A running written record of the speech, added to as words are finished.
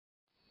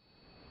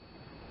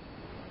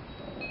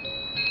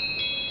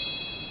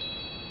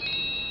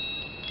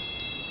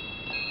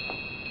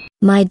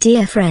My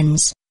dear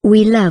friends,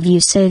 we love you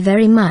so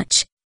very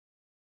much.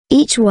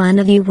 Each one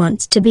of you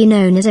wants to be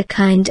known as a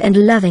kind and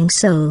loving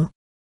soul.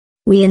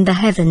 We in the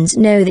heavens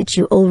know that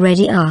you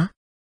already are.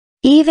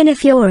 Even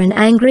if you're an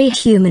angry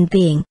human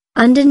being,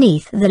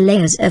 underneath the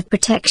layers of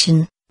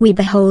protection, we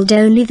behold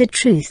only the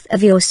truth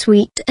of your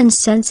sweet and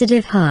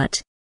sensitive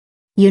heart.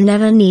 You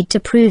never need to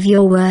prove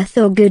your worth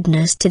or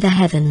goodness to the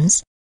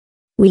heavens.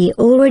 We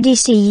already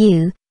see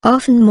you,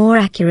 often more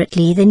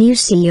accurately than you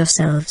see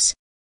yourselves.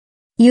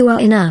 You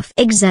are enough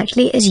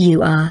exactly as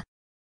you are.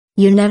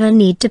 You never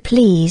need to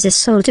please a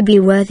soul to be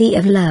worthy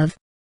of love.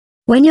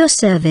 When your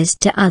service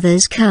to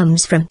others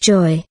comes from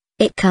joy,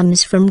 it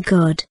comes from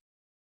God.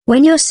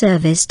 When your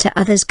service to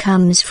others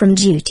comes from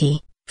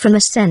duty, from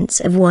a sense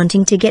of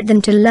wanting to get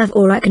them to love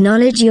or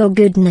acknowledge your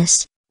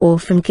goodness, or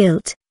from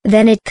guilt,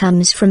 then it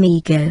comes from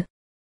ego.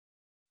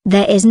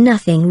 There is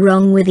nothing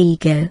wrong with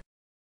ego.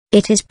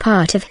 It is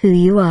part of who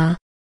you are.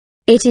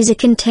 It is a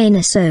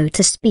container, so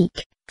to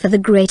speak, for the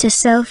greater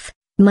self,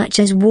 much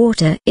as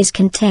water is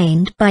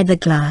contained by the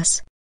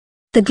glass.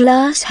 The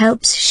glass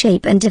helps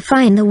shape and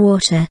define the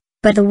water,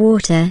 but the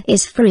water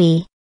is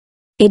free.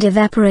 It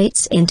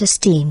evaporates into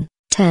steam,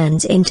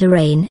 turns into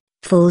rain,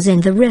 falls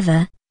in the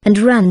river, and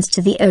runs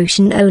to the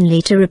ocean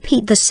only to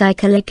repeat the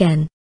cycle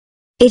again.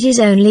 It is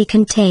only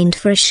contained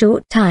for a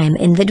short time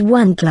in that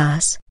one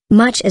glass,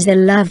 much as the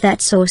love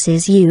that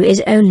sources you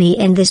is only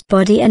in this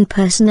body and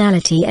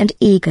personality and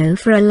ego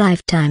for a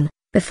lifetime,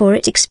 before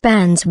it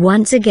expands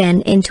once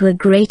again into a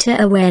greater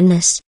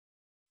awareness.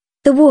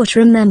 The water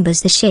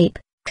remembers the shape,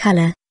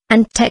 color,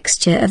 and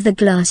texture of the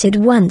glass it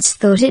once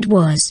thought it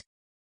was.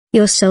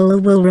 Your soul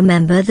will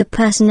remember the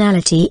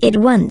personality it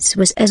once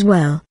was as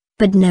well,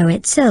 but know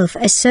itself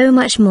as so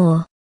much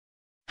more.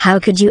 How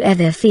could you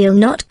ever feel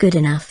not good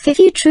enough if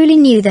you truly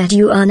knew that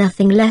you are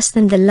nothing less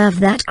than the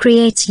love that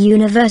creates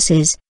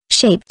universes,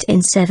 shaped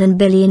in 7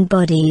 billion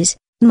bodies,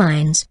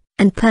 minds,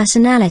 and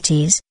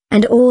personalities,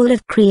 and all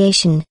of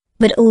creation,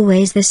 but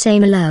always the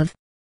same love?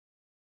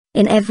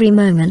 In every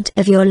moment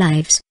of your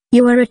lives,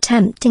 you are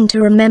attempting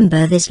to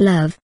remember this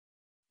love.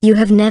 You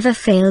have never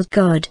failed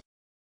God.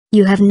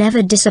 You have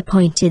never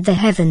disappointed the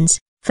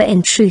heavens, for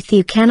in truth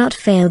you cannot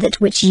fail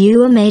that which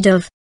you are made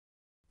of.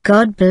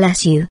 God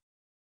bless you.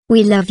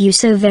 We love you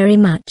so very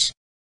much.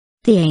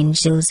 The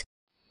angels,